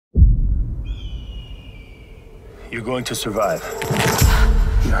You're going to survive.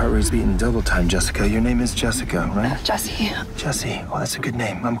 Your heart rate's beating double time, Jessica. Your name is Jessica, right? Jessie. Jessie. Well, that's a good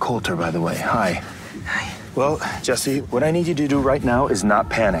name. I'm Coulter, by the way. Hi. Hi. Well, Jessie, what I need you to do right now is not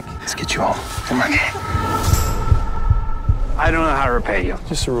panic. Let's get you home. Come on. I don't know how to repay you.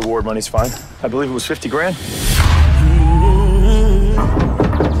 Just the reward money's fine. I believe it was 50 grand.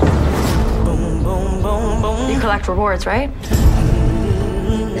 You collect rewards, right?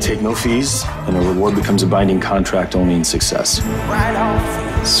 You take no fees, and a reward becomes a binding contract only in success.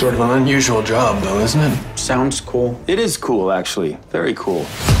 Sort of an unusual job, though, isn't it? Sounds cool. It is cool, actually. Very cool.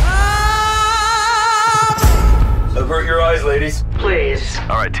 Avert your eyes, ladies. Please.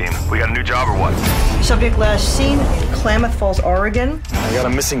 All right, team. We got a new job or what? Subject last seen, Klamath Falls, Oregon. I got a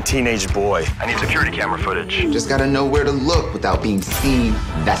missing teenage boy. I need security camera footage. Just gotta know where to look without being seen.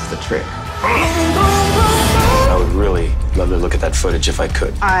 That's the trick. I would really love to look at that footage if I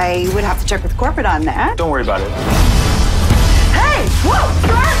could. I would have to check with corporate on that. Don't worry about it. Hey! Whoa!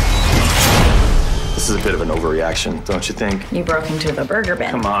 This is a bit of an overreaction, don't you think? You broke into the burger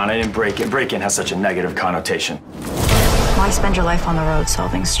bin. Come on, I didn't break in. Break-in has such a negative connotation. Why spend your life on the road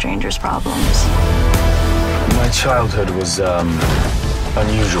solving strangers' problems? My childhood was,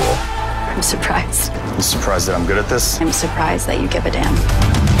 unusual. I'm surprised. You surprised that I'm good at this? I'm surprised that you give a damn.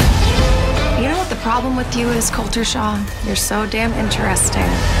 You know what the problem with you is, Coulter Shaw? You're so damn interesting.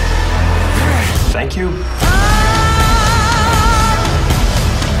 Thank you.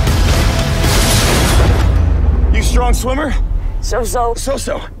 You strong swimmer? So-so.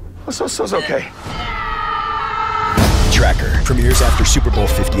 So-so. So-so's okay. Tracker premieres after Super Bowl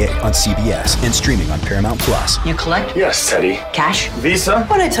 58 on CBS and streaming on Paramount Plus. You collect? Yes, Teddy. Cash? Visa?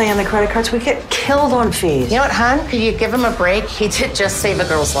 What did I tell you on the credit cards? We get killed on fees. You know what, hon? Could you give him a break? He did just save a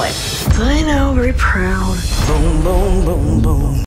girl's life. I know, very proud. Boom, boom, boom, boom.